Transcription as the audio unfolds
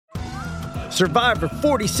Survivor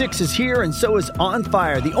 46 is here, and so is On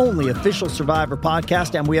Fire, the only official Survivor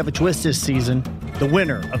podcast, and we have a twist this season. The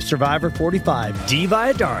winner of Survivor 45, Dee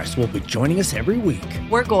Valladares, will be joining us every week.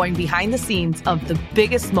 We're going behind the scenes of the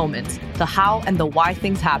biggest moments, the how and the why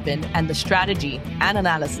things happen, and the strategy and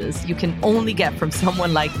analysis you can only get from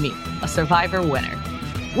someone like me, a Survivor winner.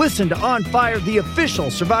 Listen to On Fire, the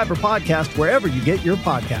official Survivor podcast, wherever you get your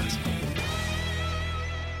podcast.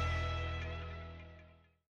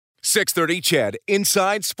 630 CHED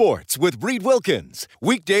Inside Sports with Reed Wilkins.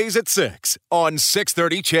 Weekdays at 6 on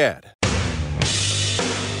 630 CHED.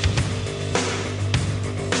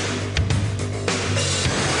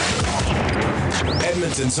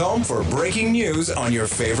 Edmonton's home for breaking news on your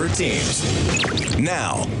favorite teams.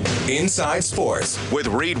 Now, Inside Sports with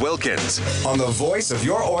Reed Wilkins on the voice of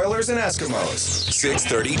your Oilers and Eskimos.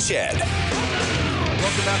 630 CHED.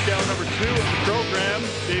 Welcome back to hour number 2 of the program.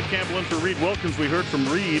 Dave Campbell in for Reed Wilkins. We heard from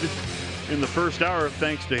Reed in the first hour,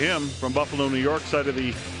 thanks to him, from Buffalo, New York, side of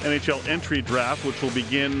the NHL entry draft, which will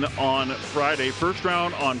begin on Friday. First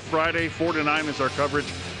round on Friday, 4 to 9 is our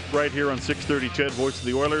coverage right here on 630 CHED, voice of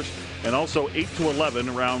the Oilers. And also 8 to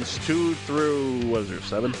 11, rounds 2 through, what is there,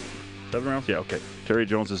 7? 7 rounds? Yeah, okay. Terry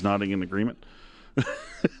Jones is nodding in agreement.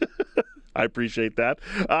 I appreciate that.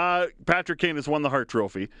 Patrick Kane has won the Hart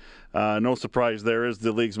Trophy. No surprise there, is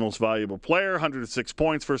the league's most valuable player, 106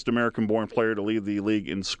 points, first American-born player to lead the league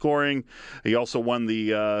in scoring. He also won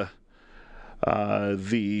the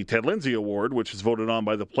Ted Lindsay Award, which is voted on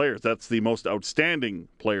by the players. That's the most outstanding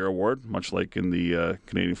player award, much like in the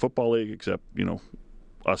Canadian Football League, except, you know,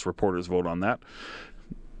 us reporters vote on that.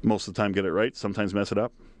 Most of the time get it right, sometimes mess it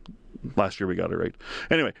up. Last year we got it right.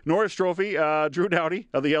 Anyway, Norris Trophy, Drew Doughty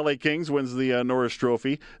of the LA Kings wins the Norris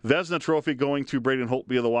Trophy. Vezina Trophy going to Braden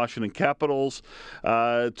Holtby of the Washington Capitals.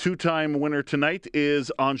 Two-time winner tonight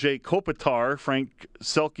is Anze Kopitar, Frank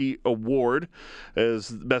Selke Award as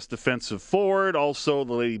Best Defensive Forward. Also,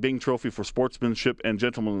 the Lady Byng Trophy for sportsmanship and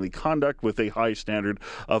gentlemanly conduct with a high standard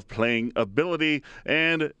of playing ability.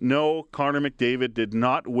 And no, Connor McDavid did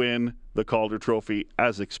not win the Calder Trophy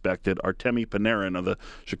as expected. Artemi Panarin of the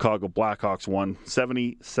Chicago Blackhawks won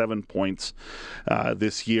 77 points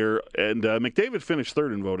this year. And McDavid finished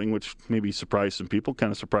third in voting, which maybe surprised some people,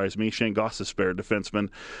 kind of surprised me. Shane Gostisbehere, defenseman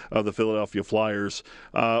of the Philadelphia Flyers,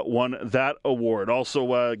 won that award.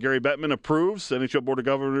 Also, Gary Bettman approves, NHL Board of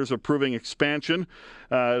Governors approving expansion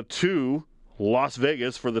to Las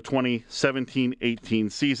Vegas for the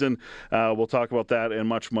 2017-18 season. We'll talk about that and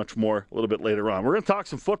much, much more a little bit later on. We're going to talk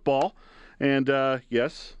some football. And,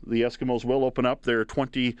 yes, the Eskimos will open up their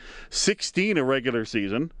 2016 regular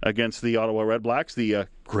season against the Ottawa Redblacks, the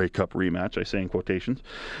Grey Cup rematch, I say in quotations.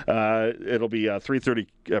 It'll be a 3:30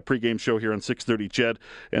 pregame show here on 630 CHED,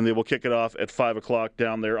 and they will kick it off at 5 o'clock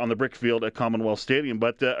down there on the brick field at Commonwealth Stadium.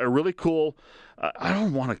 But a really cool, I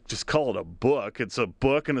don't want to just call it a book. It's a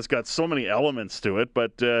book, and it's got so many elements to it.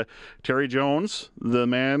 But Terry Jones, the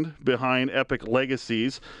man behind Epic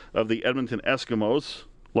Legacies of the Edmonton Eskimos.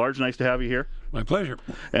 Large, nice to have you here. My pleasure.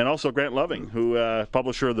 And also Grant Loving, who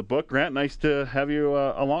publisher of the book. Grant, nice to have you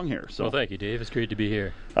along here. So, well, thank you, Dave. It's great to be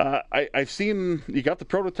here. I've seen you got the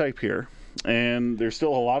prototype here, and there's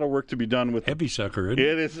still a lot of work to be done with. Heavy sucker, isn't it?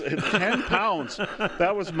 It is 10 pounds.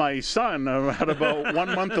 That was my son at about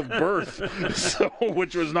 1 month of birth,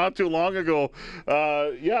 which was not too long ago.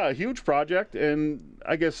 Yeah, a huge project. And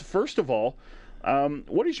I guess, first of all,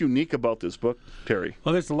 what is unique about this book, Terry?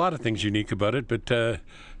 Well, there's a lot of things unique about it, but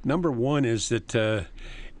number one is that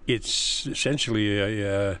it's essentially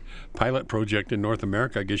a pilot project in North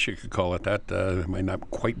America. I guess you could call it that. It might not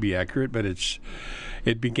quite be accurate, but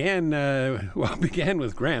it began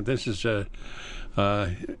with Grant. This is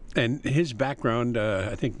and his background.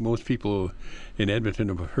 I think most people in Edmonton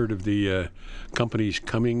have heard of the company's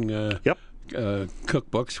Coming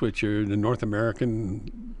cookbooks, which are the North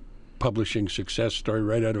American publishing success story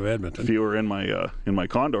right out of Edmonton. A few are in my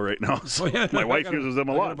condo right now, so my wife uses them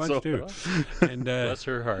a lot. A bunch too. And bless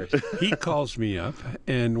her heart. He calls me up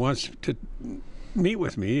and wants to meet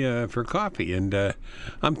with me for coffee, and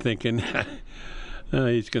I'm thinking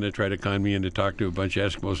he's going to try to con me into talking to a bunch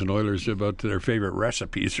of Eskimos and Oilers about their favorite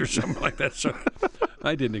recipes or something like that. So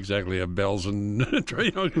I didn't exactly have bells and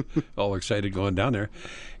all excited going down there,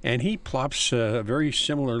 and he plops a very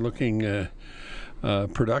similar looking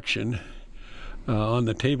production on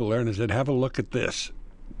the table there, and I said, have a look at this.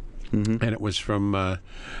 Mm-hmm. And it was from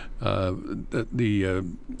the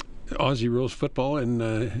Aussie Rules football in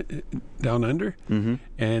Down Under. Mm-hmm.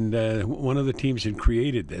 And one of the teams had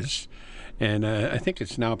created this, And I think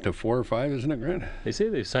it's now up to 4 or 5, isn't it, Grant? They say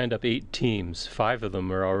they've signed up 8 teams. 5 of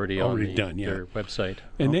them are already on done, their website.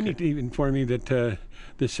 And then he informed me that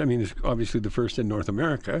this is obviously the first in North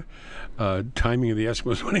America. Timing of the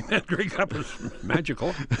Eskimos winning that Grey Cup was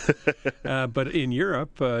magical. But in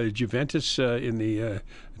Europe, Juventus in the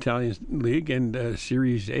Italian League and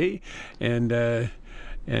Series A, and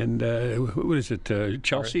what is it?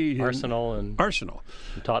 Chelsea, Arsenal, and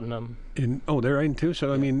Tottenham. They're in too.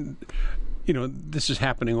 So I mean, this is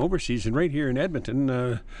happening overseas, and right here in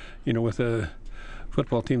Edmonton, with a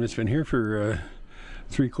football team that's been here for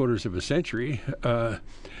 3/4 of a century,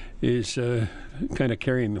 is kind of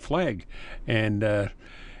carrying the flag. And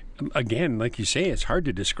again, like you say, it's hard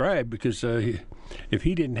to describe because if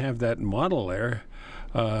he didn't have that model there,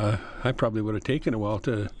 I probably would have taken a while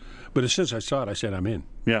to. But as soon as I saw it, I said, I'm in.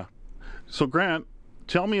 Yeah. So, Grant,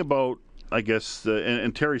 tell me about, I guess,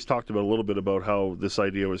 and Terry's talked about a little bit about how this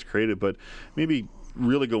idea was created, but maybe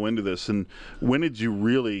really go into this. And when did you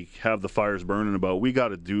really have the fires burning about, we got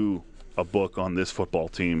to do a book on this football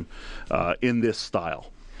team in this style?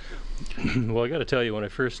 Well, I got to tell you, when I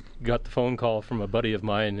first got the phone call from a buddy of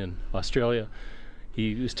mine in Australia,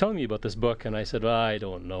 he was telling me about this book, and I said, I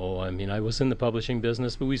don't know. I mean, I was in the publishing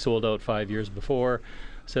business, but we sold out 5 years before.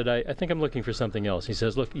 I said, I think I'm looking for something else. He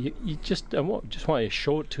says, look, I just want to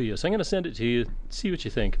show it to you. So I'm going to send it to you, see what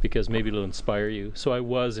you think, because maybe it'll inspire you. So I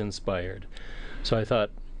was inspired. So I thought,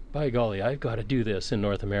 by golly, I've got to do this in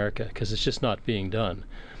North America because it's just not being done.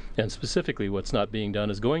 And specifically what's not being done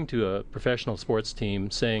is going to a professional sports team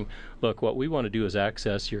saying, look, what we want to do is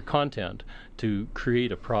access your content to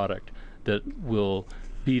create a product that will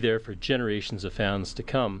be there for generations of fans to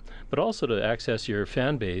come, but also to access your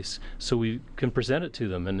fan base so we can present it to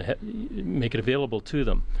them and make it available to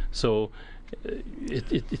them. So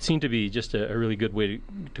it seemed to be just a really good way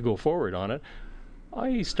to go forward on it.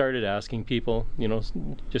 I started asking people,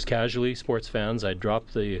 just casually, sports fans, I'd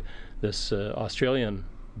drop this Australian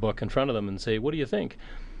book in front of them and say, what do you think?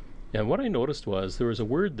 And what I noticed was there was a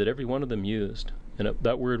word that every one of them used, and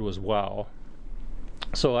that word was wow.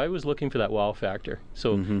 So I was looking for that wow factor.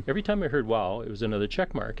 So every time I heard wow, it was another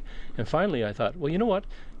check mark. And finally I thought, well, you know what?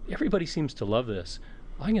 Everybody seems to love this.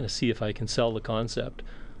 I'm going to see if I can sell the concept.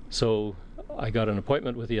 So I got an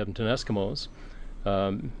appointment with the Edmonton Eskimos,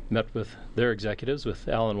 met with their executives, with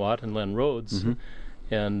Alan Watt and Len Rhodes.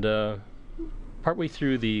 And partway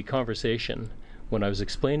through the conversation, when I was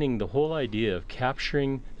explaining the whole idea of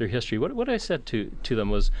capturing their history, what I said to them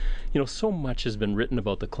was, so much has been written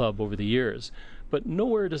about the club over the years, but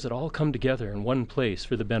nowhere does it all come together in one place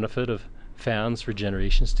for the benefit of fans for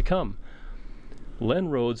generations to come. Len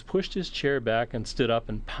Rhodes pushed his chair back and stood up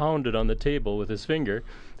and pounded on the table with his finger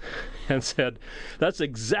and said, that's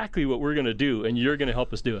exactly what we're going to do, and you're going to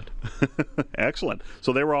help us do it. Excellent.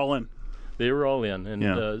 So they were all in. They were all in.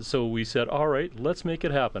 And so we said, all right, let's make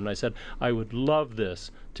it happen. I said, I would love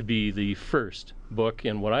this to be the first book,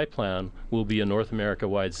 and what I plan will be a North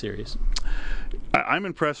America-wide series. I'm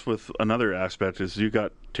impressed with another aspect is you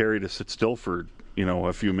got Terry to sit still for,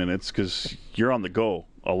 a few minutes because you're on the go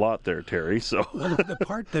a lot there, Terry. So well, the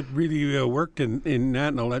part that really worked in that,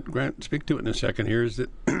 and I'll let Grant speak to it in a second here, is that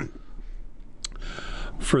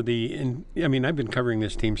I've been covering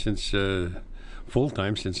this team since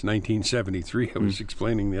full-time since 1973. I was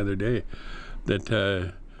explaining the other day that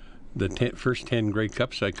the first 10 Grey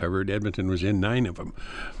Cups I covered, Edmonton was in 9 of them.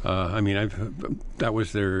 That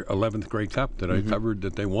was their 11th Grey Cup that I covered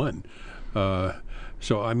that they won.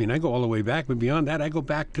 So I go all the way back, but beyond that, I go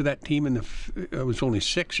back to that team I was only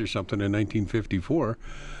 6 or something in 1954.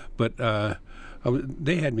 But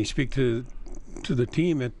they had me speak to the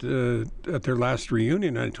team at their last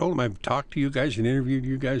reunion. And I told them I've talked to you guys and interviewed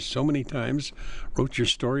you guys so many times, wrote your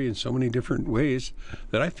story in so many different ways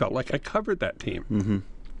that I felt like I covered that team.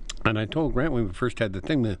 And I told Grant when we first had the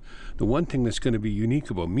thing, the one thing that's going to be unique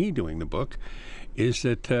about me doing the book is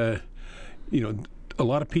that, a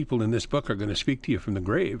lot of people in this book are going to speak to you from the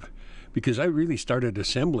grave, because I really started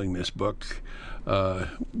assembling this book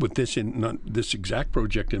with this not this exact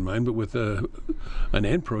project in mind, but with an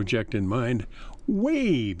end project in mind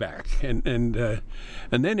way back. And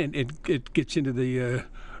then it gets into the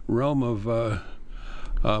realm of,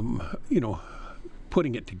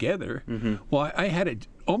 putting it together. Well, I had it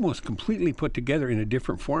almost completely put together in a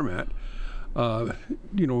different format. When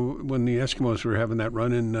the Eskimos were having that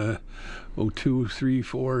run in 02, 3,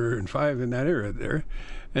 4, and 5 in that era there.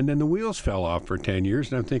 And then the wheels fell off for 10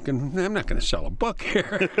 years, and I'm thinking, I'm not going to sell a book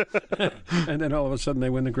here. And then all of a sudden they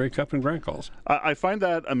win the Grey Cup and Grant calls. I find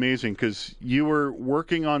that amazing because you were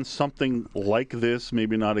working on something like this,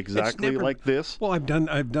 maybe not exactly like this. Well, I've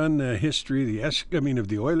done history of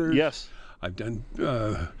the Oilers. Yes. I've done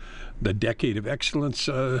the Decade of Excellence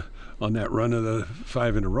on that run of the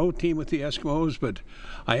 5 in a row team with the Eskimos, but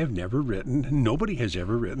I have never written, nobody has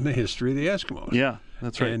ever written the history of the Eskimos. Yeah,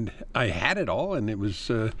 that's right. And I had it all, and it was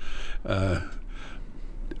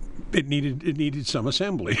it needed some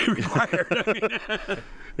assembly required.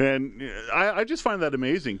 And I just find that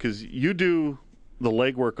amazing because you do the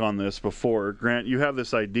legwork on this before. Grant, you have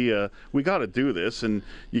this idea, we got to do this, and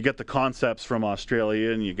you get the concepts from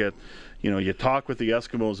Australia, and you talk with the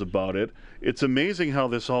Eskimos about it. It's amazing how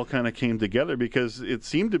this all kind of came together because it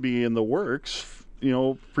seemed to be in the works,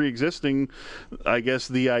 pre-existing, I guess,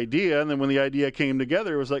 the idea, and then when the idea came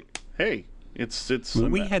together, it was like, hey, it's a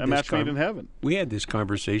match made in heaven. We had this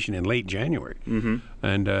conversation in late January,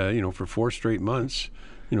 and for 4 straight months,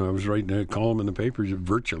 I was writing a column in the papers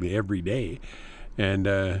virtually every day,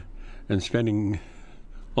 and spending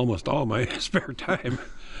almost all my spare time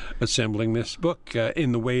assembling this book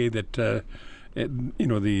in the way that the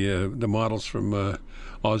models from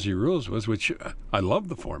Aussie Rules was, which I love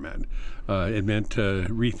the format. It meant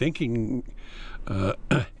rethinking,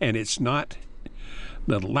 and it's not.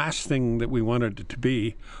 The last thing that we wanted it to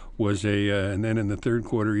be was and then in the third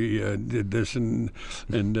quarter he did this, and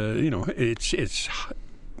it's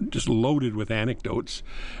just loaded with anecdotes,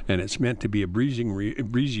 and it's meant to be a breezy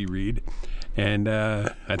read, and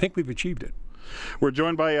I think we've achieved it. We're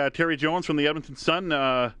joined by Terry Jones from the Edmonton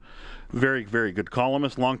Sun. Very, very good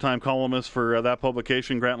columnist, longtime columnist for that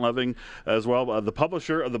publication. Grant Loving as well, the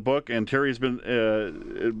publisher of the book, and Terry's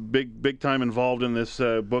been big time involved in this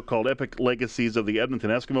book called Epic Legacies of the Edmonton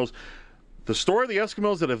Eskimos. The story of the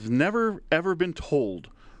Eskimos that have never, ever been told.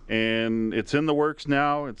 And it's in the works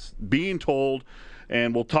now. It's being told.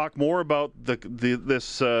 And we'll talk more about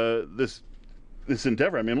this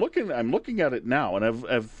endeavor. I mean, I'm looking at it now, and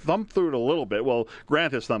I've thumbed through it a little bit. Well,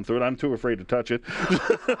 Grant has thumbed through it. I'm too afraid to touch it.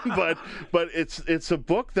 but it's a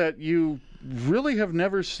book that you really have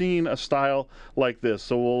never seen a style like this.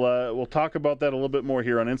 So we'll talk about that a little bit more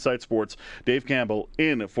here on Inside Sports. Dave Campbell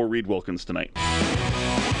in for Reed Wilkins tonight.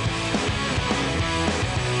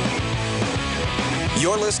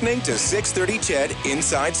 You're listening to 630 CHED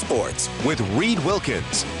Inside Sports with Reed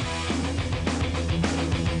Wilkins.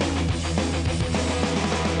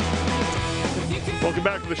 Welcome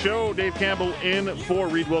back to the show. Dave Campbell in for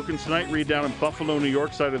Reed Wilkins tonight. Reed down in Buffalo, New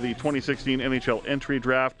York, side of the 2016 NHL entry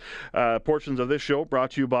draft. Portions of this show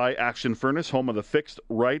brought to you by Action Furnace, home of the fixed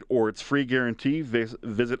right or its free guarantee.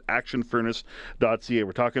 Visit actionfurnace.ca.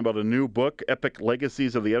 We're talking about a new book, Epic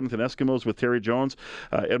Legacies of the Edmonton Eskimos, with Terry Jones,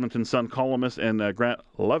 Edmonton Sun columnist, and Grant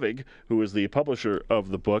Lovig, who is the publisher of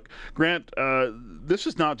the book. Grant, this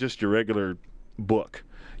is not just your regular book.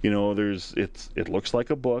 It looks like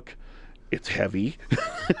a book. It's heavy.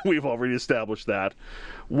 We've already established that.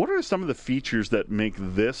 What are some of the features that make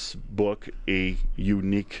this book a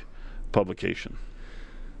unique publication?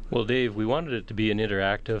 Well, Dave, we wanted it to be an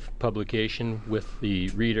interactive publication with the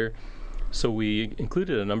reader, so we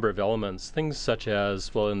included a number of elements, things such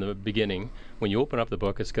as, well, in the beginning, when you open up the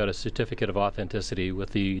book, it's got a certificate of authenticity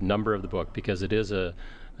with the number of the book, because it is an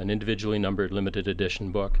individually numbered limited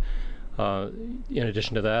edition book. In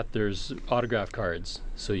addition to that, there's autograph cards,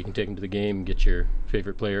 so you can take them to the game and get your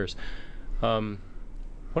favorite players. One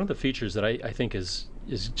of the features that I think is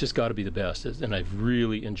just got to be the best, and I've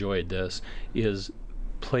really enjoyed this, is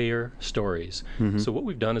player stories. So what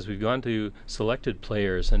we've done is we've gone to selected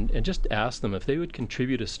players and just asked them if they would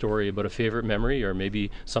contribute a story about a favorite memory, or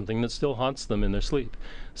maybe something that still haunts them in their sleep.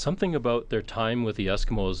 Something about their time with the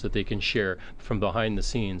Eskimos that they can share from behind the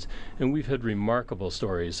scenes. And we've had remarkable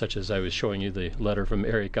stories, such as I was showing you the letter from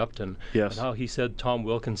Eric Upton, yes, and how he said Tom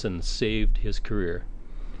Wilkinson saved his career.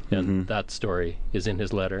 And that story is in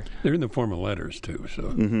his letter. They're in the form of letters, too.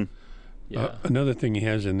 So. Yeah. Another thing he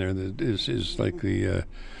has in there that is like a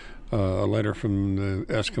letter from the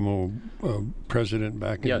Eskimo president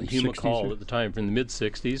back in the 60s. Hugh McCall at the time, from the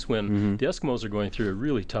mid-'60s, when the Eskimos are going through a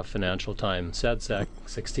really tough financial time. Sad sack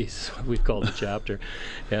 60s, we've called the chapter.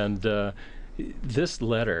 And this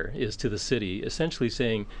letter is to the city, essentially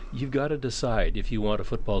saying, you've got to decide if you want a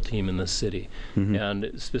football team in this city.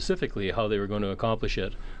 And specifically how they were going to accomplish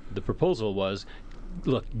it. The proposal was,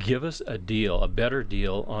 look, give us a better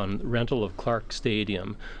deal on rental of Clark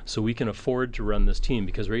Stadium so we can afford to run this team,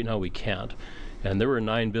 because right now we can't. And there were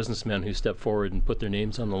 9 businessmen who stepped forward and put their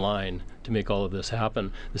names on the line to make all of this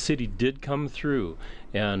happen. The city did come through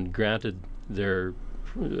and granted their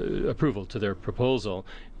approval to their proposal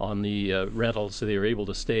on the rental, so they were able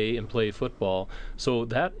to stay and play football. So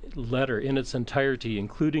that letter in its entirety,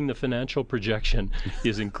 including the financial projection,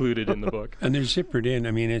 is included in the book. And they're zippered in.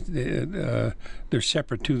 I mean, they're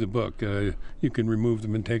separate to the book. You can remove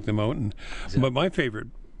them and take them out. But my favorite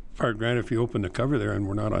part, Grant, if you open the cover there, and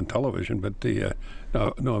we're not on television, but the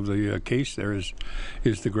case there is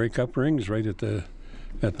the Grey Cup rings right at the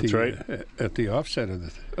offset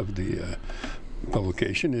of the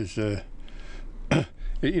publication is.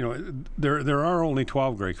 There are only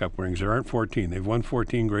 12 Grey Cup rings. There aren't 14. They've won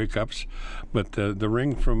 14 Grey Cups, but the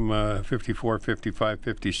ring from 54, 55,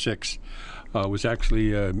 56 was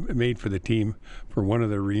actually made for the team for one of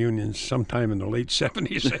their reunions sometime in the late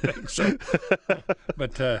 70s, I think. So,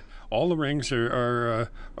 but all the rings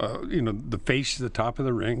are the face, the top of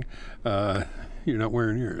the ring. You're not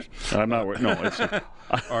wearing yours. I'm not wearing. No, it's. I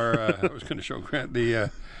was going to show Grant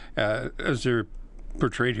as they're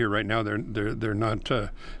portrayed here right now. They're not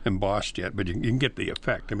embossed yet, but you can get the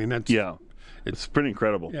effect. I mean, it's pretty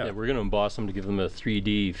incredible. Yeah, we're going to emboss them to give them a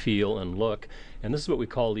 3D feel and look. And this is what we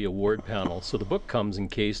call the award panel. So the book comes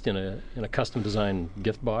encased in a custom designed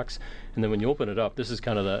gift box, and then when you open it up, this is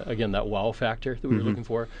kind of that wow factor that we were looking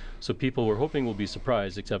for. So people were hoping will be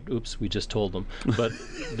surprised, except oops, we just told them. But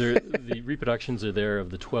the reproductions are there of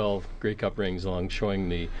the 12 Grey Cup rings, along showing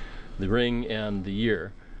the ring and the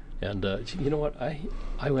year. And you know what?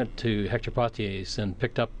 I went to Hector Potier's and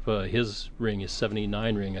picked up his ring, his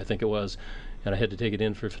 79 ring, I think it was, and I had to take it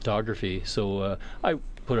in for photography. So I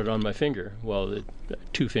put it on my finger. Well,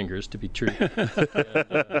 2 fingers to be true. And,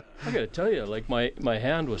 I got to tell you, like my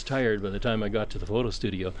hand was tired by the time I got to the photo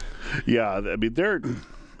studio. Yeah, I mean,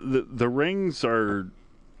 the rings are,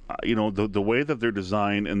 the way that they're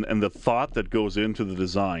designed and the thought that goes into the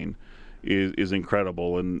design is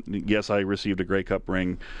incredible. And yes, I received a Grey Cup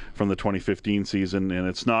ring from the 2015 season, and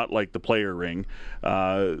it's not like the player ring.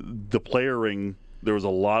 The player ring, there was a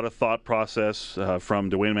lot of thought process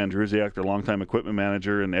from Dwayne Mandrusiak, their longtime equipment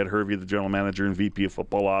manager, and Ed Hervey, the general manager and VP of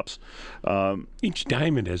football ops. Each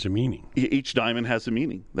diamond has a meaning. Each diamond has a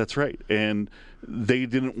meaning. That's right. And they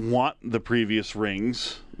didn't want the previous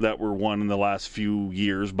rings that were won in the last few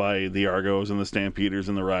years by the Argos and the Stampeders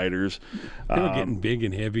and the Riders. They were getting big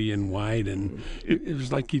and heavy and wide, and it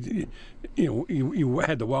was like you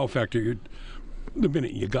had the wow factor the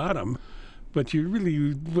minute you got them, but you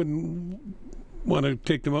really wouldn't want to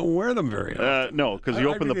take them out and wear them very often. No, because you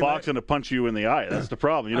open the box and it punches you in the eye. That's the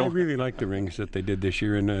problem. I really like the rings that they did this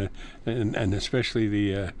year, and especially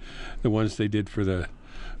the ones they did for the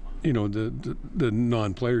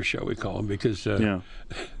non-player show, we call them, because they're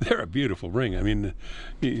a beautiful ring. I mean,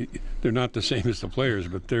 they're not the same as the players,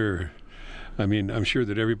 but I'm sure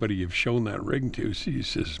that everybody you've shown that ring to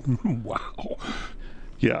says, wow.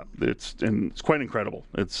 Yeah, it's quite incredible.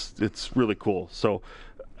 It's really cool. So,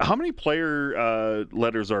 how many player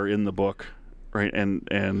letters are in the book, right?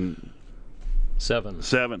 And 7.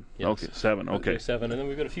 7. Yes. Okay, 7. Okay. 7, and then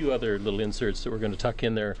we've got a few other little inserts that we're going to tuck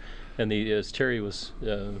in there. And as Terry was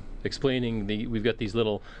explaining, we've got these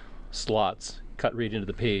little slots cut right into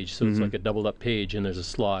the page, so it's like a doubled up page, and there's a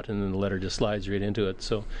slot, and then the letter just slides right into it.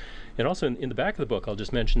 So, and also in the back of the book, I'll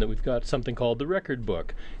just mention that we've got something called the record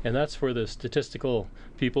book, and that's for the statistical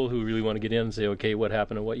people who really want to get in and say, okay, what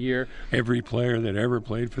happened in what year? Every player that ever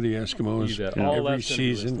played for the Eskimos, every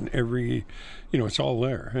season, it's all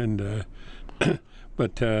there. And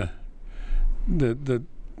but the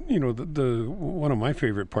one of my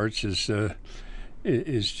favorite parts is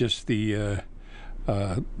just the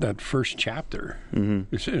that first chapter in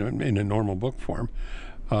a normal book form,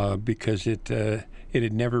 because it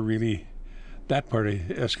had never really, that part of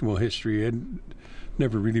Eskimo history had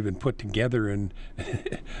never really been put together, and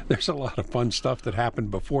there's a lot of fun stuff that happened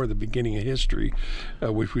before the beginning of history,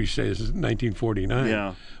 which we say is 1949.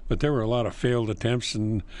 Yeah. But there were a lot of failed attempts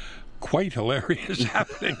and quite hilarious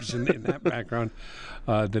happenings in that background.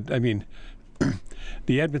 The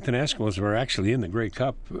Edmonton Eskimos were actually in the Grey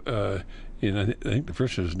Cup I think the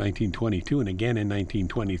first was 1922 and again in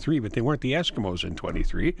 1923, but they weren't the Eskimos in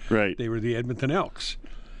 23. Right. They were the Edmonton Elks.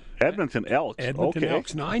 Edmonton Elks. Edmonton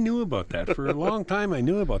Elks. Now, I knew about that. For a long time, I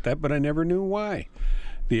knew about that, but I never knew why.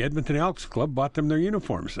 The Edmonton Elks Club bought them their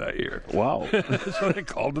uniforms that year. Wow. So they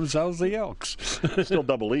called themselves the Elks. Still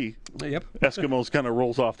double E. Yep. Eskimos kind of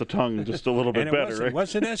rolls off the tongue just a little bit better, right? It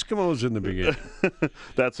wasn't Eskimos in the beginning.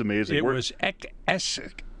 That's amazing. It was Esquimaux.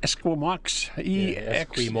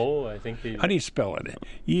 Esquimaux, I think. How do you spell it?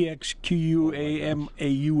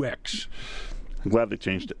 EXQUAMAUX. I'm glad they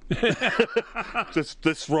changed it. this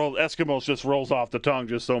Eskimos just rolls off the tongue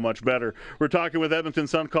just so much better. We're talking with Edmonton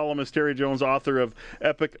Sun columnist Terry Jones, author of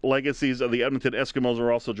Epic Legacies of the Edmonton Eskimos.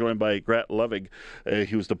 We're also joined by Grat Levig.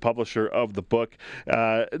 He was the publisher of the book.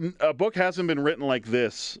 A book hasn't been written like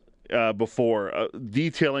this before,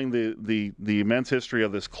 detailing the immense history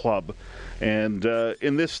of this club, and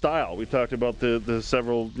in this style. We talked about the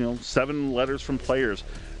several 7 letters from players,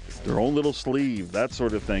 their own little sleeve, that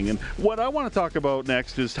sort of thing. And what I want to talk about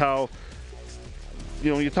next is how,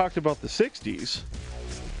 you talked about the 60s,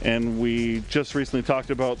 and we just recently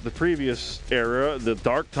talked about the previous era, the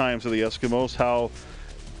dark times of the Eskimos, how,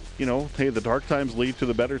 hey, the dark times lead to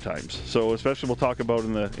the better times. So especially we'll talk about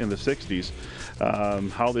in the 60s,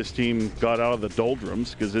 how this team got out of the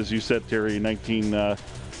doldrums, because as you said, Terry,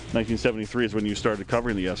 1973 is when you started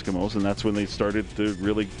covering the Eskimos, and that's when they started to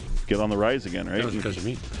really get on the rise again, right? That was because of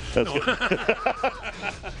me.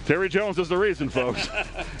 Terry Jones is the reason, folks.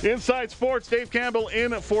 Inside Sports, Dave Campbell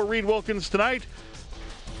in for Reed Wilkins tonight.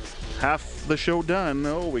 Half the show done.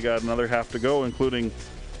 Oh, we got another half to go, including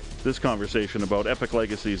this conversation about epic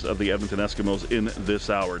legacies of the Edmonton Eskimos in this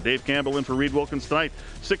hour. Dave Campbell in for Reed Wilkins tonight.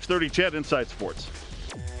 6:30 CHED Inside Sports.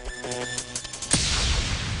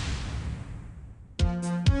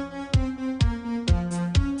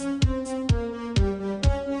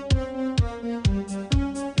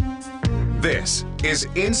 This is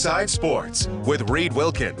Inside Sports with Reed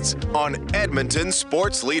Wilkins on Edmonton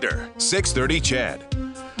Sports Leader, 630 CHED.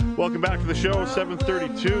 Welcome back to the show,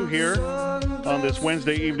 7:32 here on this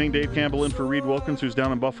Wednesday evening. Dave Campbell in for Reed Wilkins, who's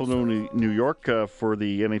down in Buffalo, New York for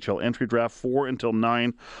the NHL entry draft, 4 until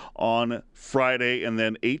 9 on Friday, and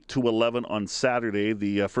then 8 to 11 on Saturday.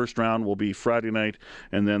 The first round will be Friday night,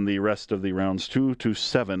 and then the rest of the rounds 2 to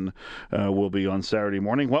 7 will be on Saturday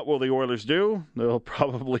morning. What will the Oilers do? They'll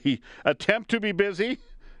probably attempt to be busy,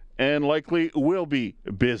 and likely will be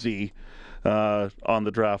busy on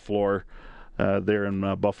the draft floor. There in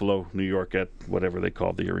Buffalo, New York, at whatever they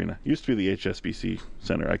call the arena. Used to be the HSBC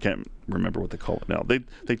Center. I can't remember what they call it now.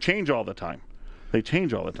 They change all the time.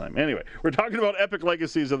 Anyway, we're talking about epic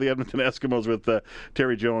legacies of the Edmonton Eskimos with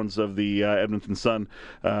Terry Jones of the Edmonton Sun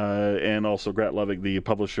and also Grat Levig, the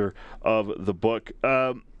publisher of the book.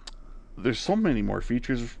 There's so many more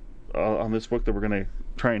features on this book that we're going to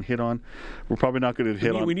try and hit on. We're probably not going to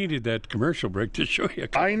hit on. We needed that commercial break to show you.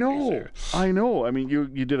 I know. I mean, you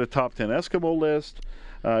did a top 10 Eskimo list.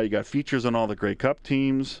 You got features on all the Grey Cup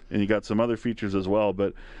teams, and you got some other features as well.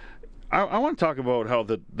 But I want to talk about how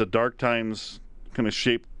the dark times kind of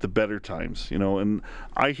shaped the better times, And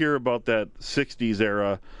I hear about that 60s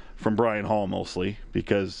era from Brian Hall mostly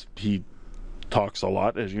because he talks a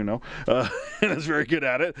lot, as you know, and is very good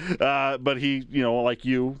at it. But he, like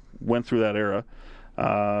you, went through that era.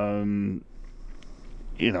 And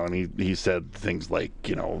he said things like,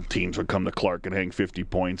 teams would come to Clark and hang 50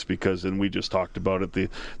 points because, and we just talked about it,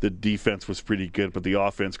 the defense was pretty good, but the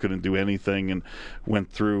offense couldn't do anything, and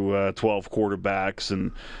went through 12 quarterbacks.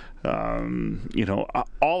 And,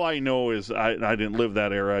 all I know is I didn't live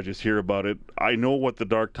that era. I just hear about it. I know what the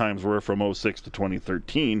dark times were from 06 to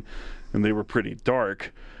 2013, and they were pretty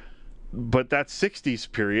dark. But that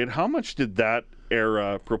 60s period, how much did that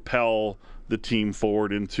era propel the team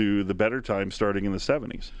forward into the better times starting in the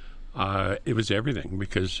 70s? It was everything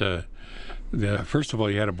because, first of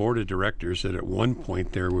all, you had a board of directors that at one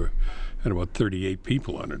point there had about 38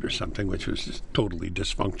 people on it or something, which was just totally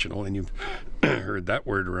dysfunctional. And you've heard that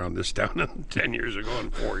word around this town 10 years ago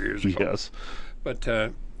and 4 years ago. Yes. But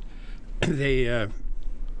they,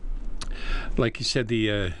 like you said,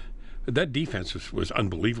 that defense was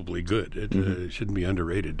unbelievably good. It shouldn't be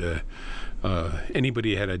underrated.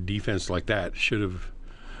 Anybody had a defense like that should have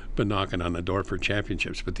been knocking on the door for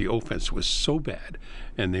championships. But the offense was so bad,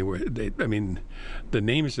 and I mean, the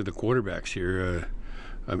names of the quarterbacks here,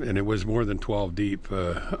 and it was more than 12 deep.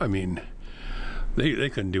 I mean, they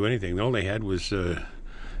couldn't do anything. All they had was,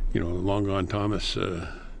 Long Gone Thomas, on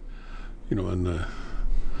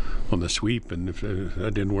the sweep, and if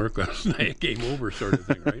that didn't work, game over sort of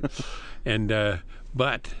thing, right? And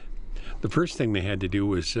but the first thing they had to do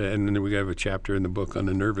was, and then we have a chapter in the book on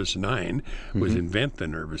the Nervous Nine, was invent the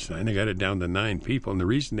Nervous Nine. They got it down to 9 people, and the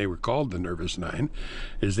reason they were called the Nervous Nine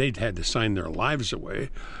is they'd had to sign their lives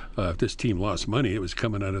away. If this team lost money, it was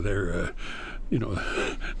coming out of their,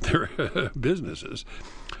 their businesses.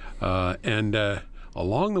 And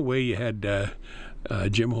along the way, you had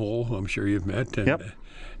Jim Hole, who I'm sure you've met, and. Yep.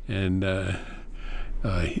 And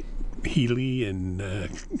Healy and a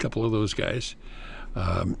couple of those guys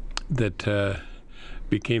that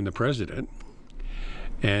became the president.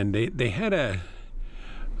 And they had a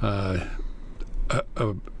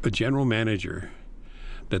a general manager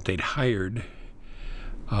that they'd hired,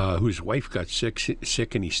 whose wife got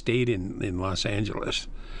sick, and he stayed in Los Angeles.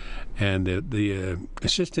 And the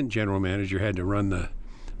assistant general manager had to run the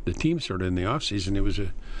team sort of in the off season. It was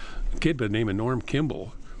a kid by the name of Norm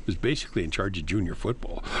Kimball, who was basically in charge of junior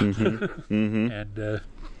football. And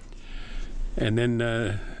then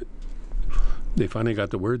they finally got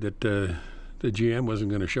the word that the GM wasn't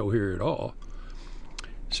going to show here at all.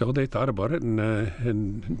 So they thought about it,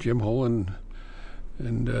 and Jim Hull and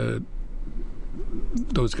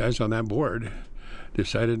those guys on that board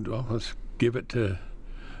decided, well, let's give it to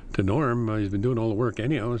Norm. He's been doing all the work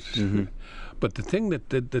anyhow. But the thing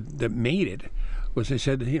that made it was they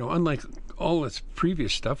said, unlike all this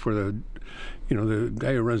previous stuff where the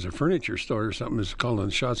guy who runs a furniture store or something is calling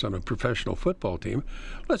shots on a professional football team,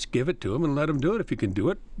 let's give it to him and let him do it. If he can do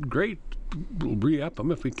it, great. We'll re-up him.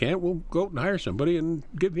 If we can't, we'll go out and hire somebody and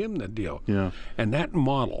give him the deal. Yeah. And that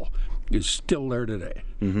model is still there today.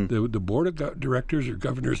 The board of directors, or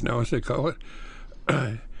governors now as they call it,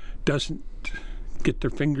 doesn't get their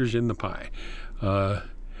fingers in the pie.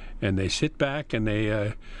 And they sit back and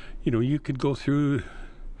they, you could go through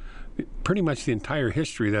pretty much the entire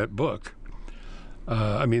history of that book.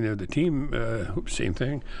 The team, same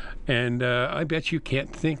thing. And I bet you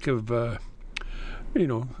can't think of,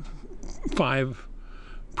 5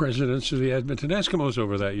 presidents of the Edmonton Eskimos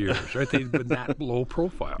over that years, right? They've been that low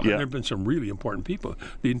profile. Yeah. And there have been some really important people.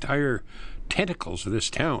 The entire tentacles of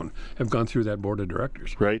this town have gone through that board of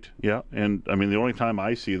directors. Right, yeah. And, the only time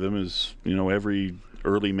I see them is, every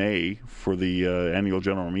early May for the annual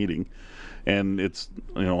general meeting. And it's,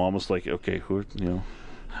 almost like, okay, who, Yeah.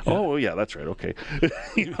 Oh yeah, that's right. Okay,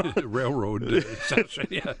 the railroad,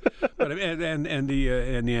 yeah. But and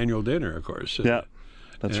the annual dinner, of course. Yeah,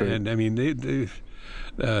 that's right. And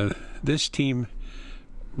this team,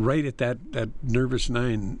 right at that Nervous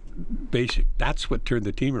Nine basic, that's what turned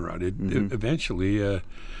the team around. It eventually, the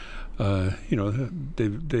guy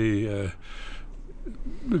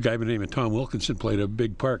by the name of Tom Wilkinson played a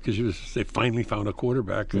big part because they finally found a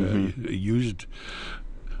quarterback, a used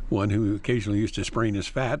one who occasionally used to sprain his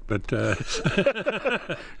fat, but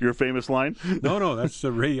your famous line? No, that's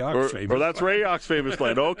Ray Yock's famous. Or that's Ray Yock's famous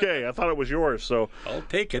line. Okay, I thought it was yours, so I'll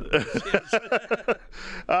take it.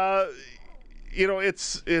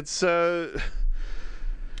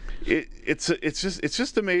 It's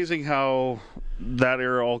just amazing how that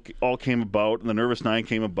era all came about, and the Nervous Nine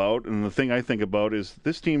came about. And the thing I think about is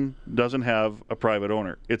this team doesn't have a private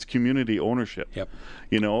owner; it's community ownership. Yep.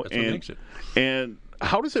 That's what makes it. And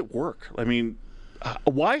how does it work?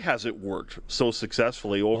 Why has it worked so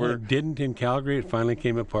successfully over? Well, it didn't in Calgary. It finally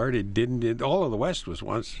came apart. It didn't. All of the West was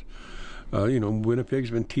once. Winnipeg's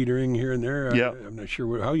been teetering here and there. Yeah. I'm not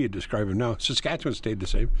sure how you describe them now. Saskatchewan stayed the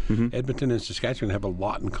same. Edmonton and Saskatchewan have a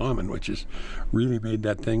lot in common, which has really made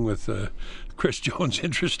that thing with Chris Jones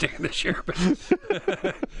interesting this year.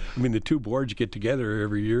 The two boards get together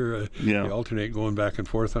every year. They alternate going back and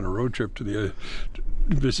forth on a road trip to the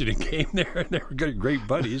visiting game there, and they're great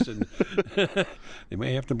buddies, and they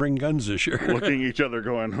may have to bring guns this year. Looking at each other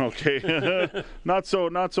going, okay, not so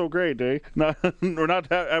great, eh? We're not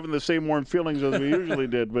having the same warm feelings as we usually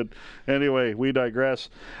did, but anyway, we digress.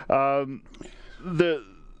 The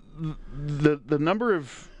number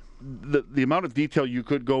of the amount of detail you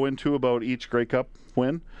could go into about each Grey Cup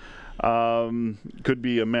win could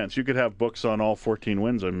be immense. You could have books on all 14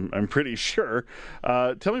 wins, I'm pretty sure.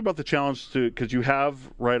 Tell me about the challenge because you have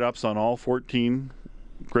write-ups on all 14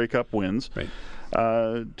 Grey Cup wins. Right.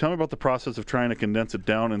 Tell me about the process of trying to condense it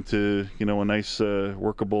down into a nice,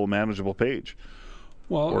 workable, manageable page.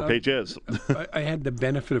 Or pages. I had the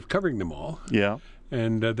benefit of covering them all. Yeah.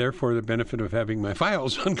 And therefore the benefit of having my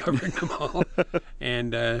files on covering them all.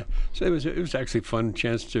 And so it was actually a fun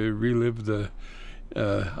chance to relive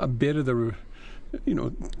a bit of the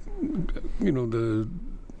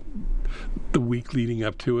week leading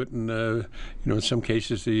up to it, and in some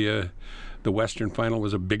cases the Western Final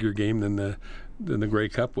was a bigger game than the Grey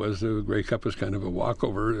Cup was. The Grey Cup was kind of a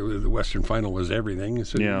walkover. The Western Final was everything.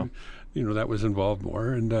 So yeah. That was involved more,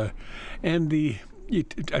 and I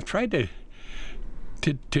tried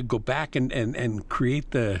to go back and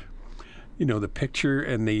create the picture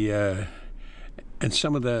and the and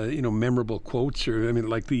some of the memorable quotes, or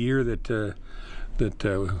like the year that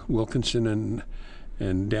Wilkinson and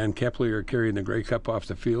Dan Kepley are carrying the Grey Cup off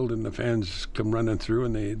the field, and the fans come running through,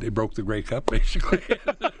 and they broke the Grey Cup basically.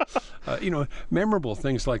 memorable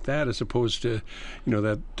things like that, as opposed to,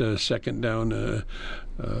 that second down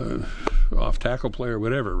off tackle play or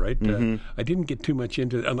whatever, right? I didn't get too much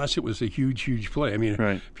into it, unless it was a huge play. I mean,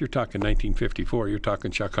 if you're talking 1954, you're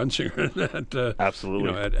talking Chuck Hunsinger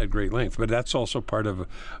absolutely, at great length. But that's also part of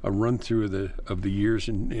a run through of the years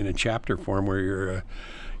in a chapter form, where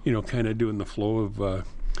you're kind of doing the flow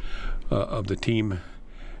of the team.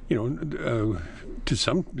 In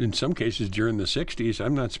some cases during the 60s,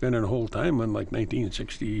 I'm not spending a whole time on like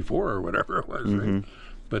 1964 or whatever it was, right?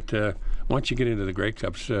 But once you get into the Grey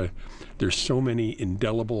Cups, there's so many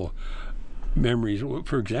indelible memories.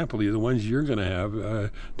 For example, the ones you're going to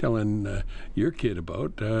have telling your kid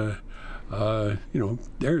about. They're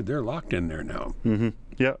locked in there now.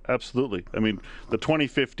 Yeah, absolutely. I mean, the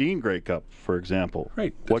 2015 Grey Cup, for example.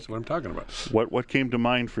 Right, that's what I'm talking about. What came to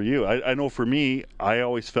mind for you? I know for me, I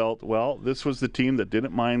always felt, well, this was the team that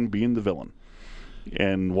didn't mind being the villain.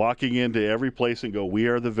 And walking into every place and go, we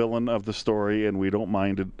are the villain of the story, and we don't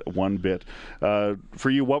mind it one bit.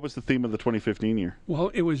 For you, what was the theme of the 2015 year? Well,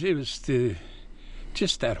 it was just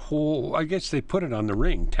that whole, I guess they put it on the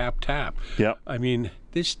ring, tap. Yeah. I mean,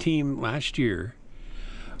 this team last year,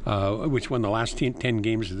 which won the last 10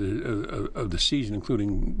 games of the season,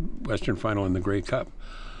 including Western Final and the Grey Cup.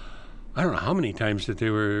 I don't know how many times that they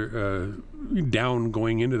were down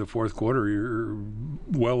going into the fourth quarter, or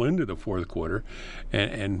well into the fourth quarter,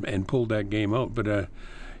 and pulled that game out. But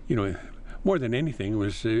more than anything, it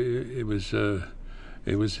was the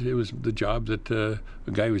job that a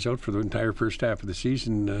guy who was out for the entire first half of the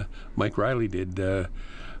season, Mike Riley, did. I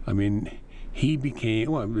mean, he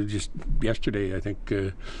became, just yesterday, I think,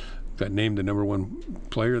 got named the number one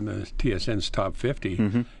player in the TSN's top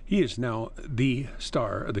 50. He is now the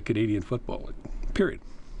star of the Canadian Football League, period.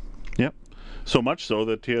 Yep. So much so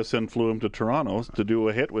that TSN flew him to Toronto to do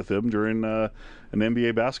a hit with him during an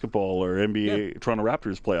NBA basketball or NBA Toronto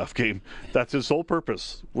Raptors playoff game. That's his sole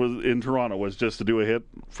purpose in Toronto, was just to do a hit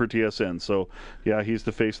for TSN. So, yeah, he's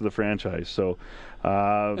the face of the franchise. So,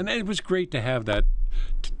 and it was great to have that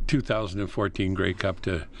 2014 Grey Cup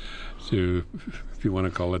to if you want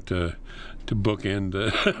to call it, to bookend,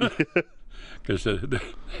 because there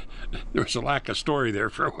was a lack of story there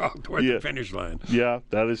for a while toward the finish line. Yeah,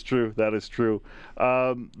 that is true. The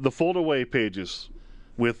fold-away pages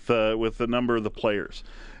with the number of the players.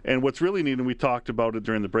 And what's really neat, and we talked about it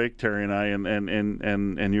during the break, Terry and I,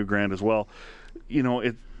 and you, Grant, as well,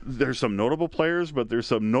 there's some notable players, but there's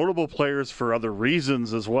some notable players for other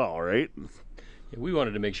reasons as well, right? We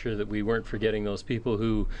wanted to make sure that we weren't forgetting those people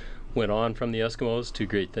who went on from the Eskimos to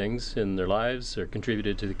great things in their lives, or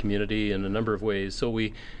contributed to the community in a number of ways. So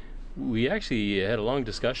we actually had a long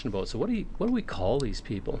discussion about, so what do we call these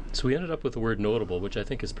people? So we ended up with the word notable, which I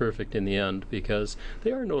think is perfect in the end, because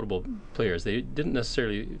they are notable players. They didn't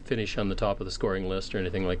necessarily finish on the top of the scoring list or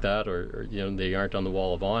anything like that, or they aren't on the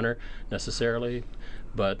Wall of Honor necessarily,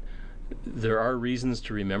 but there are reasons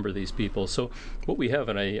to remember these people. So what we have,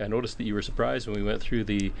 and I noticed that you were surprised when we went through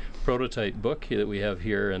the prototype book that we have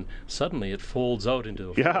here, and suddenly it folds out into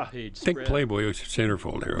a full-page spread. Think Playboy is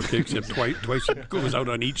centerfold here, okay? Except twice it goes out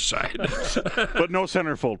on each side. But no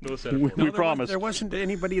centerfold. No centerfold. We promise. There wasn't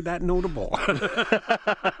anybody that notable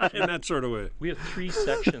in that sort of way. We have 3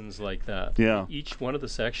 sections like that. Yeah. Each one of the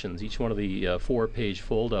sections, each one of the 4-page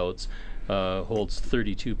foldouts holds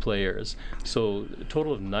 32 players. So a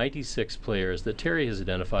total of 96 players that Terry has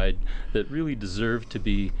identified that really deserve to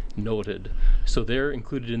be noted. So they're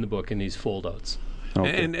included in the book in these foldouts.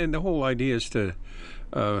 Okay. And the whole idea is to,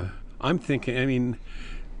 I'm thinking, I mean,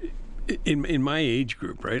 in my age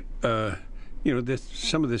group, right,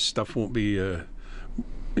 some of this stuff won't be,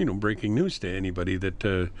 breaking news to anybody that,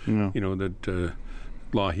 that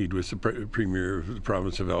Lougheed was the premier of the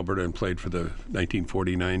province of Alberta and played for the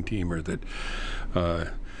 1949 team, or that,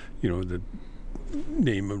 the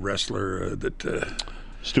name of wrestler that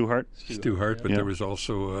Stu Hart. Stu Hart, but there was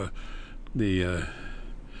also the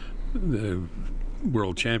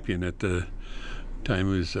world champion at the time,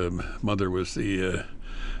 whose mother was the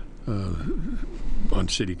on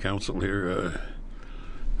city council here.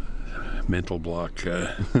 Mental block.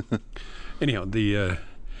 Anyhow,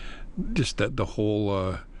 just the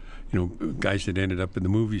whole, guys that ended up in the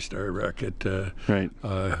movie star racket, right?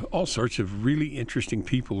 All sorts of really interesting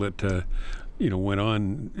people that, went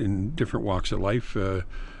on in different walks of life.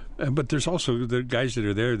 But there's also the guys that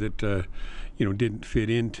are there that, didn't fit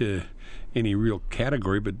into any real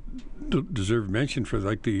category, but deserve mention for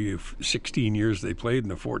like the 16 years they played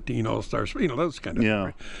and the 14 All-Stars, those kind of things.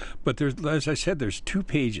 Right? But there's, as I said, there's 2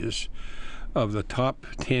 pages of the top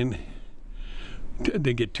 10.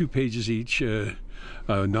 They get 2 pages each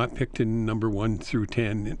not picked in number 1 through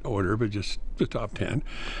 10 in order, but just the top 10.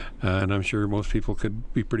 And I'm sure most people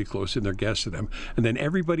could be pretty close in their guess of them. And then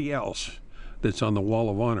everybody else that's on the Wall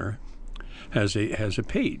of Honor has a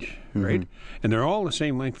page, right? And they're all the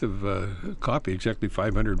same length of copy, exactly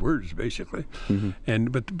 500 words, basically.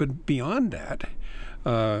 And but beyond that,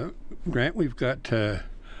 Grant, we've got a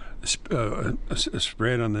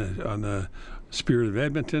spread on the Spirit of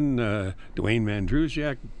Edmonton, Dwayne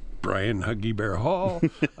Mandrusiak, Brian Huggy Bear Hall,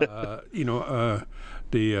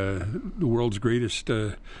 the world's greatest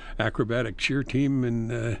acrobatic cheer team, and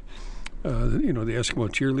the Eskimo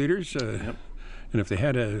cheerleaders. Yep. And if they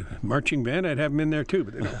had a marching band, I'd have them in there too.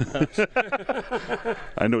 But they don't.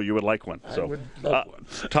 I know you would like one. So, I would love one.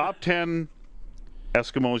 Top 10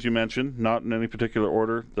 Eskimos you mentioned, not in any particular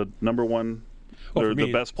order. The number one, they're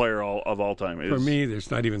the best player of all time. For me,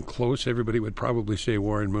 there's not even close. Everybody would probably say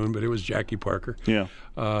Warren Moon, but it was Jackie Parker. Yeah.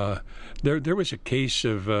 There was a case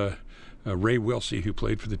of Ray Wilsey, who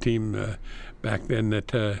played for the team back then,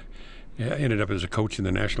 that ended up as a coach in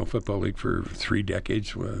the National Football League for 3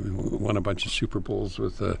 decades. Won a bunch of Super Bowls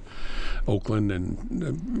with Oakland,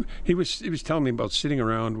 and he was telling me about sitting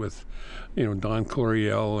around with, Don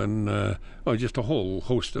Coryell and just a whole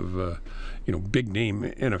host of big name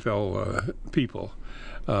NFL people.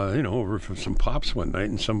 Over from some pops one night,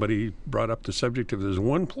 and somebody brought up the subject of there's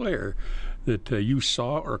one player that you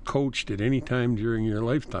saw or coached at any time during your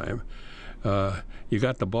lifetime. You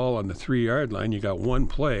got the ball on the 3-yard line. You got one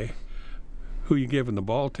play. Who you giving the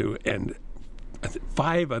ball to? And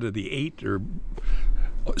 5 out of the 8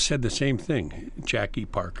 said the same thing. Jackie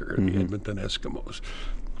Parker, the Edmonton Eskimos.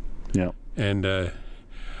 Yeah. And the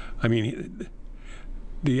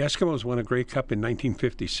Eskimos won a Grey Cup in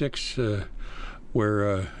 1956,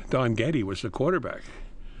 where Don Getty was the quarterback.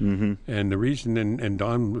 And the reason, and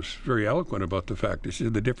Don was very eloquent about the fact, he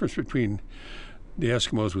said the difference between the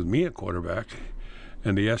Eskimos with me at quarterback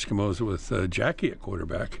and the Eskimos with Jackie at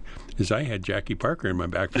quarterback is I had Jackie Parker in my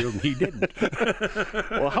backfield and he didn't.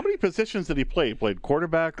 Well, how many positions did he play? He played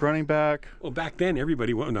quarterback, running back? Well, back then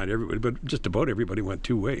not everybody, but just about everybody went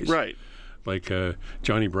 2 ways. Right. Like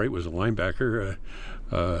Johnny Bright was a linebacker.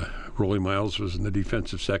 Rolly Miles was in the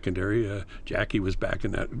defensive secondary. Jackie was back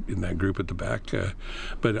in that group at the back.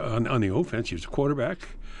 But on the offense, he was a quarterback.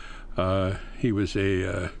 He was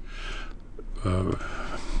a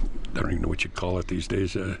I don't even know what you call it these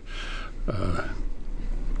days.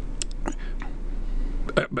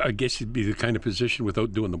 I guess it'd be the kind of position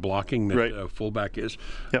without doing the blocking that fullback is.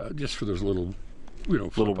 Yep. Just for those little,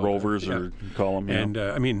 little rovers, or you call them. And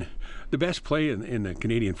the best play in the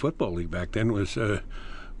Canadian Football League back then was the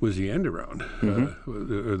end around,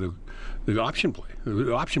 the option play.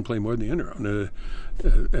 The option play more than the end around.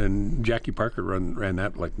 And Jackie Parker ran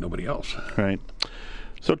that like nobody else. Right.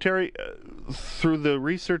 So Terry, through the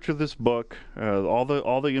research of this book, all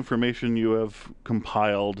the information you have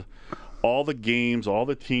compiled, all the games, all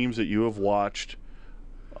the teams that you have watched,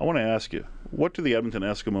 I want to ask you, what do the Edmonton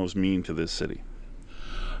Eskimos mean to this city?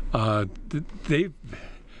 A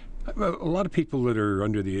lot of people that are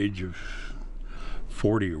under the age of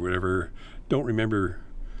 40 or whatever don't remember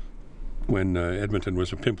when Edmonton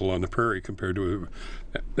was a pimple on the prairie compared to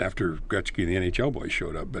after Gretzky and the NHL boys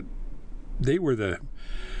showed up. But they were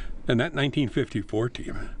and that 1954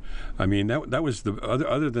 team, that was the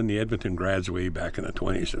other than the Edmonton Grads way back in the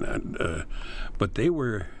 20s and that, but they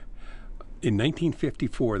were in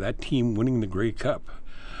 1954. That team winning the Grey Cup,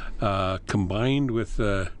 combined with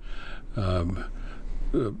winning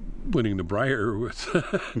the Brier with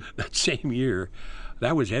that same year.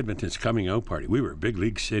 That was Edmonton's coming out party. We were a big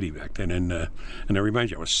league city back then, and I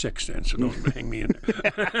remind you, I was 6 then, so don't hang me in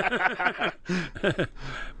there.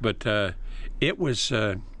 But it was,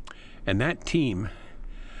 and that team,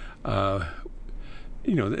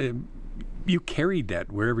 you carried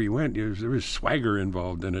that wherever you went. There was swagger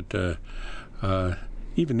involved in it.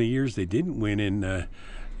 Even the years they didn't win in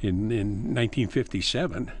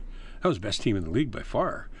 1957, that was the best team in the league by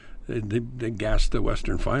far. They gassed the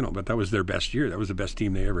Western Final, but that was their best year. That was the best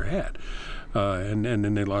team they ever had. And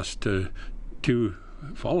then they lost 2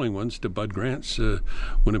 following ones to Bud Grant's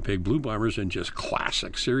Winnipeg Blue Bombers in just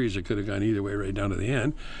classic series that could have gone either way right down to the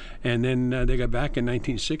end. And then they got back in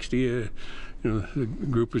 1960. The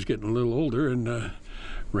group was getting a little older and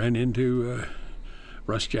ran into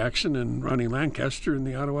Russ Jackson and Ronnie Lancaster and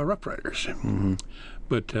the Ottawa Roughriders. Mm-hmm.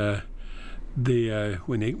 But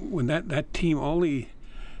when that team, all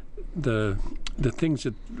the things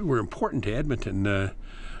that were important to Edmonton,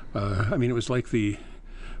 it was like the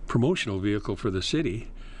promotional vehicle for the city,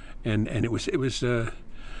 and it was even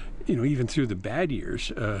through the bad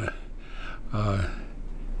years,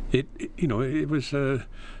 it was the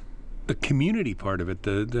community part of it,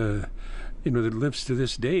 that lives to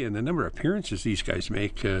this day, and the number of appearances these guys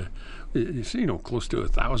make is close to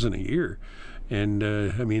 1,000 a year, and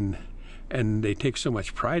and they take so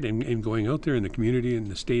much pride in going out there in the community and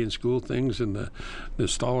the stay in school things and the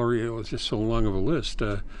stollery. It's just so long of a list,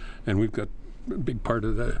 and we've got a big part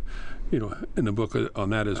of the in the book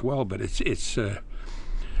on that as well. But it's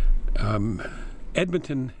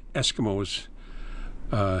Edmonton Eskimos.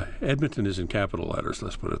 Edmonton is in capital letters,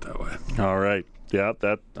 let's put it that way. All right. Yeah,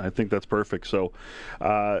 I think that's perfect. So,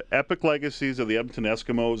 Epic Legacies of the Edmonton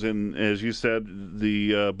Eskimos, and as you said,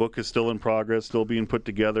 the book is still in progress, still being put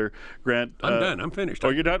together. Grant, I'm done. I'm finished. Oh,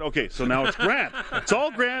 you're done? Okay, so now it's Grant. It's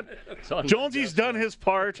all Grant. Jonesy's done his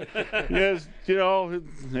part. Yes,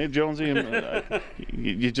 hey Jonesy,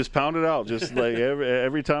 you just pound it out. Just like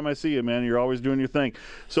every time I see you, man, you're always doing your thing.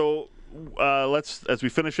 So, as we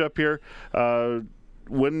finish up here.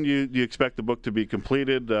 When do you expect the book to be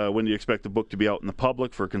completed? When do you expect the book to be out in the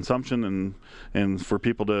public for consumption and for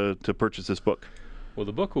people to purchase this book? Well,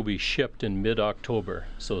 the book will be shipped in mid-October,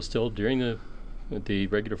 so still during the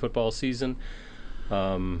regular football season.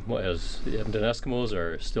 As the Edmonton Eskimos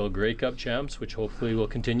are still Grey Cup champs, which hopefully will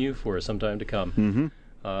continue for some time to come. Mm-hmm.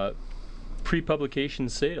 Pre-publication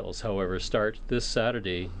sales, however, start this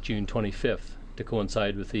Saturday, June 25th, to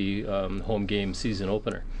coincide with the home game season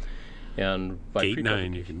opener. And by Gate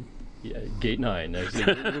 9, you can. Yeah, Gate 9. We'll be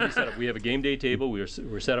set up. We have a game day table. We're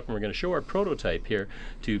set up, and we're going to show our prototype here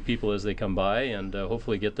to people as they come by, and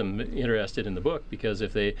hopefully get them interested in the book. Because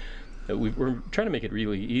if we're trying to make it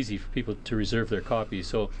really easy for people to reserve their copies.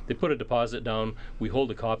 So they put a deposit down. We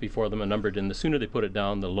hold a copy for them, numbered, and the sooner they put it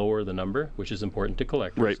down, the lower the number, which is important to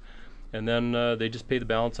collectors. Right. And then they just pay the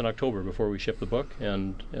balance in October before we ship the book,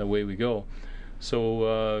 and away we go.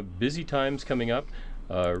 So busy times coming up.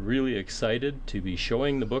 Really excited to be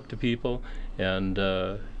showing the book to people, and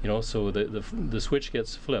so the switch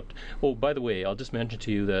gets flipped. Oh, by the way, I'll just mention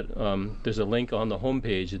to you that there's a link on the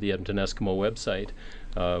homepage of the Edmonton Eskimo website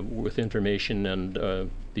with information and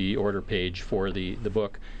the order page for the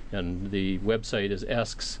book, and the website is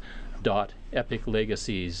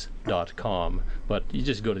esks.epiclegacies.com. But you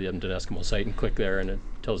just go to the Edmonton Eskimo site and click there, and it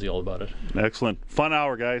tells you all about it. Excellent. Fun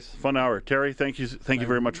hour, guys. Fun hour. Terry, thank you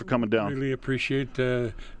very much for coming down. I really appreciate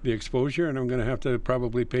the exposure, and I'm going to have to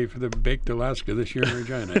probably pay for the Baked Alaska this year in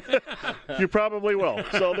Regina. You probably will.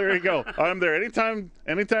 So there you go. I'm there. Anytime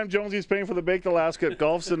Jonesy's paying for the Baked Alaska at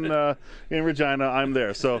Golf's in Regina, I'm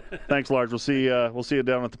there. So thanks, Large. We'll see you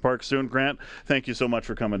down at the park soon. Grant, thank you so much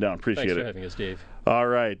for coming down. Appreciate it. Thanks for having us, Dave. All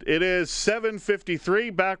right. It is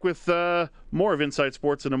 7:53. Back with more of Inside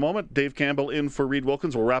Sports in a moment. Dave Campbell in for Reed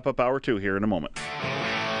Wilkins. We'll wrap up hour 2 here in a moment.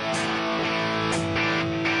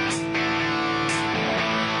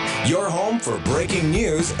 Your home for breaking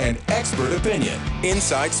news and expert opinion.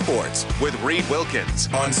 Inside Sports with Reed Wilkins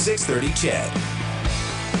on 630 CHED.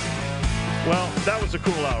 Well, that was a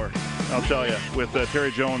cool hour, I'll tell you, with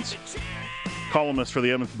Terry Jones, columnist for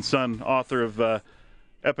the Edmonton Sun, author of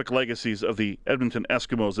Epic Legacies of the Edmonton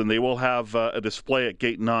Eskimos, and they will have a display at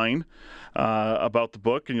Gate 9 about the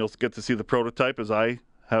book, and you'll get to see the prototype as I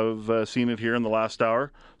have seen it here in the last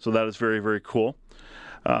hour, so that is very, very cool.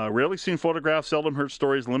 Rarely seen photographs, seldom heard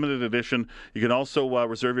stories, limited edition. You can also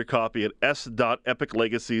reserve your copy at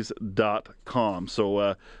s.epiclegacies.com.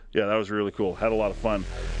 So, yeah, that was really cool. Had a lot of fun.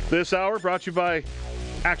 This hour brought to you by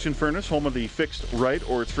Action Furnace, home of the fixed right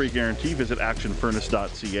or it's free guarantee. Visit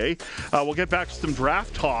actionfurnace.ca. We'll get back to some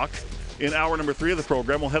draft talk in hour number 3 of the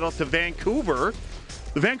program. We'll head out to Vancouver.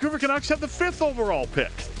 The Vancouver Canucks have the 5th overall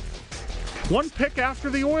pick. 1 pick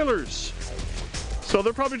after the Oilers. So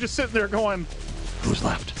they're probably just sitting there going, who's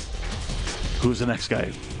left? Who's the next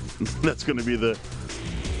guy that's going to be the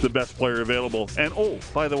best player available? And, oh,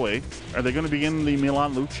 by the way, are they going to be in the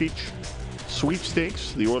Milan Lucic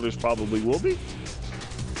sweepstakes? The Oilers probably will be.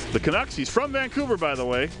 The Canucks, he's from Vancouver, by the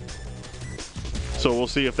way. So we'll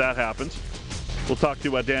see if that happens. We'll talk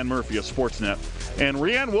to Dan Murphy of Sportsnet. And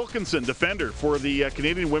Rhiann Wilkinson, defender for the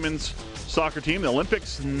Canadian women's soccer team. The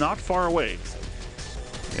Olympics not far away.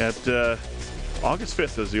 At August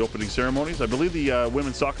 5th is the opening ceremonies. I believe the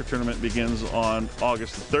women's soccer tournament begins on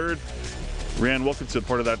August the 3rd. Rhiann Wilkinson,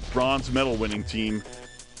 part of that bronze medal winning team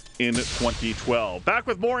in 2012. Back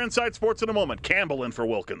with more Inside Sports in a moment. Campbell in for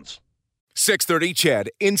Wilkins. 630 CHED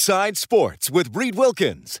Inside Sports with Reed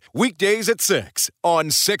Wilkins. Weekdays at 6 on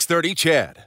 630 CHED.